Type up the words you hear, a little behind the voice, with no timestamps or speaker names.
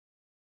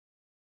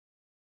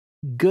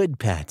Good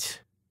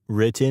Pet,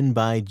 written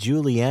by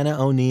Juliana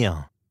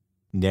O'Neill,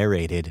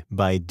 narrated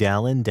by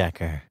Dallin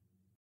Decker.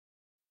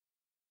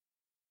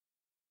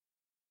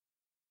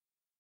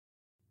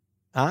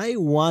 I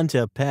want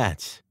a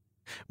pet.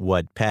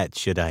 What pet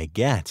should I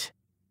get?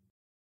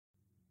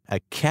 A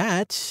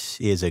cat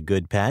is a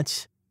good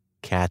pet.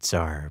 Cats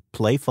are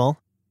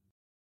playful.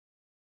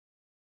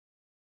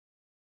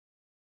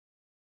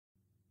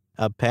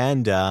 A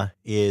panda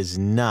is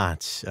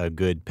not a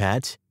good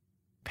pet.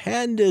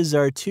 Pandas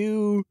are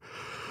too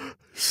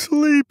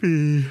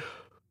sleepy.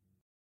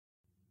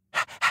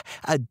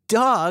 A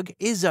dog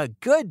is a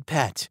good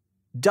pet.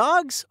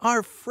 Dogs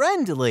are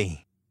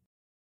friendly.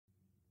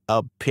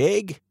 A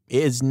pig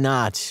is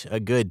not a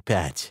good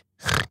pet.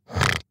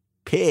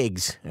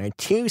 Pigs are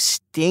too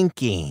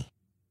stinky.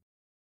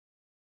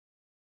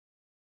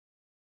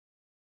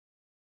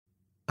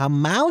 A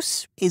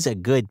mouse is a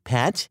good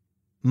pet.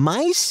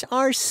 Mice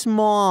are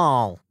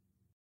small.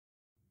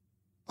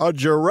 A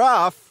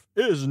giraffe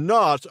is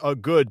not a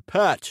good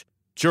pet.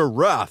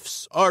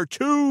 Giraffes are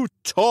too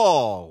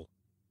tall.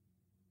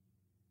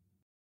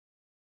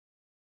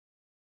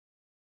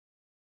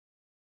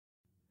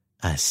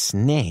 A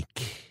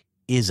snake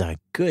is a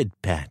good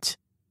pet.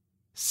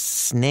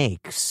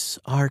 Snakes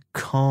are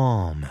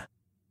calm.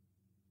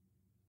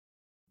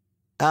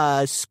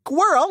 A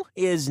squirrel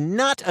is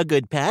not a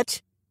good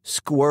pet.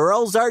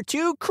 Squirrels are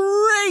too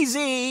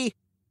crazy.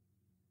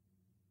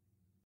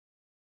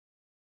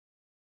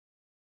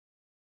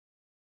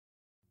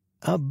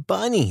 A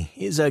bunny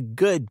is a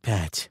good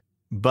pet.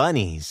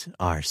 Bunnies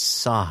are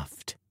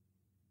soft.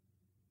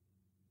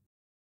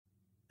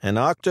 An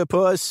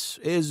octopus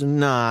is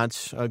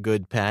not a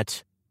good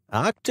pet.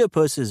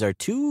 Octopuses are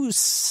too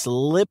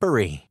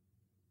slippery.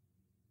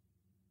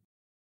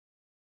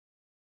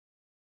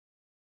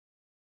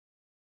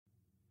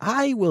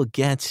 I will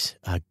get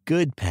a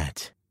good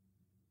pet.